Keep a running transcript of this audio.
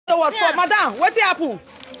what for? Madam, what happened?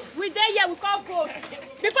 We there here, we call vote.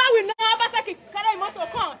 Before we know Obaseki carry motor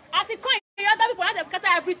come. As he come, the other people have to scatter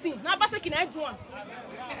everything. Now Obaseki night one.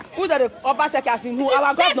 Who the Obaseki as in who?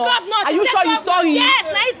 Our governor. Are you sure you governor. saw him? Yes,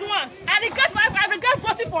 nice one. And he got I regret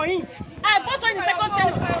voting for him. I voted for him in the second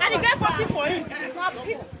term, and he got voting for him.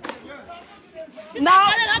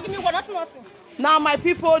 Now, my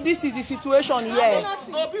people, this is the situation here.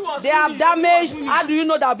 They have damaged. How do you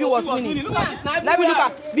know that Obi was winning? Let me look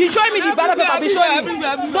at. Be showing me the ballot paper. Be showing me.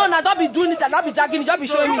 No, no, don't be doing it. Don't be dragging it. Just be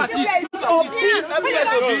showing me. Wait,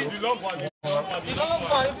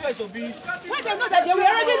 they know that they were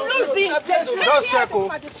already losing. Just check.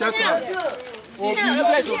 Share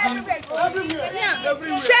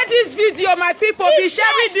this video, my people. Be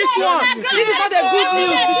sharing this one. This is not a good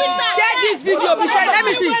news. Share this video. Be sharing. Let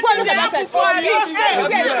me see.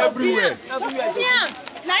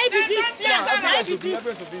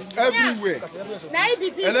 Everywhere. Everywhere.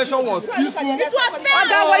 Election was peaceful. It was fair.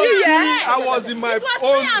 Oga, were you here? I was in my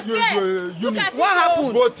own unit. What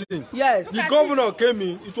happened? Voting. Yes. The governor came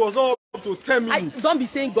in. It was not up to 10 minutes. Don't be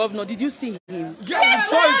saying governor. Did you see him? Yeah, we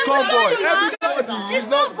saw his convoy. Everybody is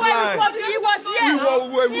not blind. He was here.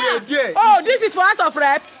 We were there. Oh, this is for House of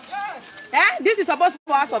Rep. Eh? This is supposed to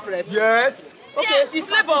be for House of Rep. Yes. Okay, it's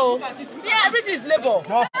labor. Yeah, everything is labor.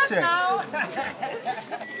 Just check.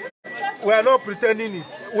 We are not pretending it.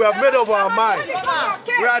 We have made up our mind.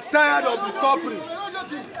 We are tired of the suffering. We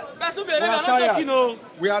are tired.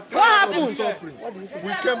 We are tired of the suffering.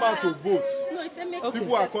 We came out to vote.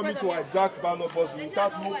 People are coming to hijack ballot boxes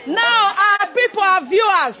without no. Now, our people, our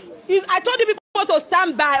viewers, I told the people to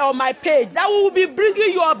stand by on my page. That we will be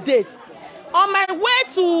bringing you updates. On my way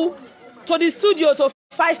to the studio to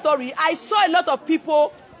Five Story, I saw a lot of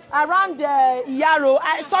people around the Yaro.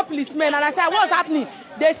 I saw policemen and I said, what's happening?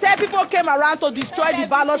 They said people came around to destroy the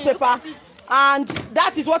ballot paper, and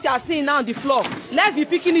that is what you are seeing now on the floor. Let's be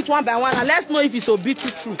picking it one by one and let's know if it's Obi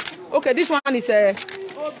true. Okay, this one is a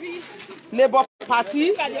Labour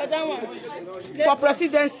Party for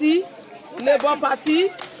presidency. Labour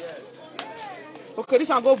Party. Okay, this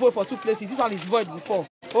one go vote for 2 places. This one is void before.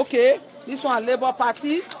 Okay, this one Labour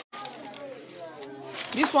Party.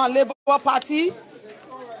 This one Labour Party.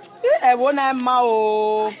 They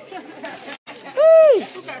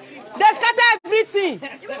scatter everything.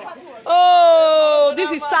 Oh,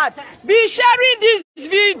 this is sad. Be sharing this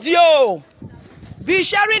video. Be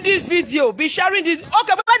sharing this video. Be sharing this.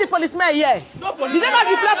 Okay, but why the policemen here? No policemen. Did they not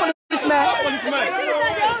declare policemen?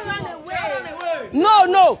 No,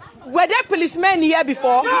 no. Were there policemen here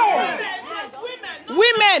before? No.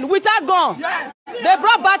 Women without gun. Yes. They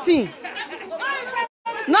brought batting.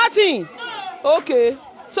 Nothing. Okay.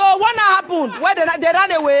 So what happened? Where they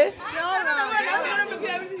ran away?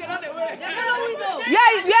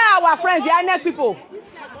 Yeah, our friends, the INEC people.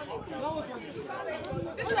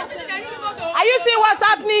 Are you seeing what's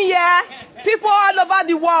happening here? People all over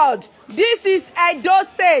the world. This is Edo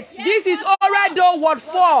State. This is Oredo Ward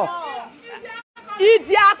 4.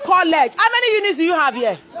 Idia College. How many units do you have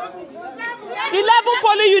here? 11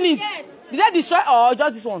 poly units. Did they destroy or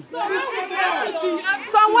just this one? Somewhere?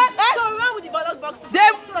 With the ballot boxes. They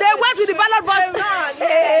went with the ballot boxes.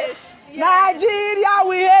 Nigeria,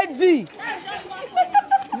 we hate thee.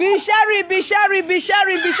 Be sharing. They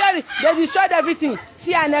destroyed everything.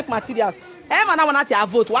 See our neck materials.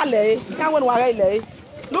 Vote.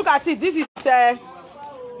 Look at it. This is the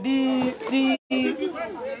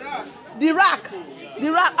rack. The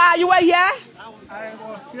rack. You were here? I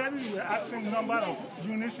was hearing you were asking number of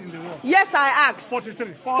units in the world. Yes, I asked.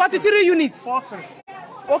 43. 43 units. 43.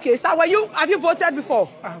 Okay, so have you voted before?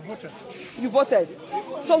 I have voted. You voted.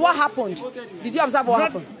 So what happened? Did you observe what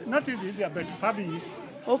happened? Not in India, but Fabi.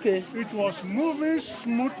 Okay. It was moving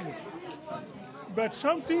smoothly. But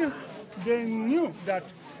something they knew that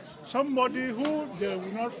somebody who they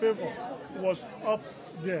will not favor was up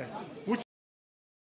there, which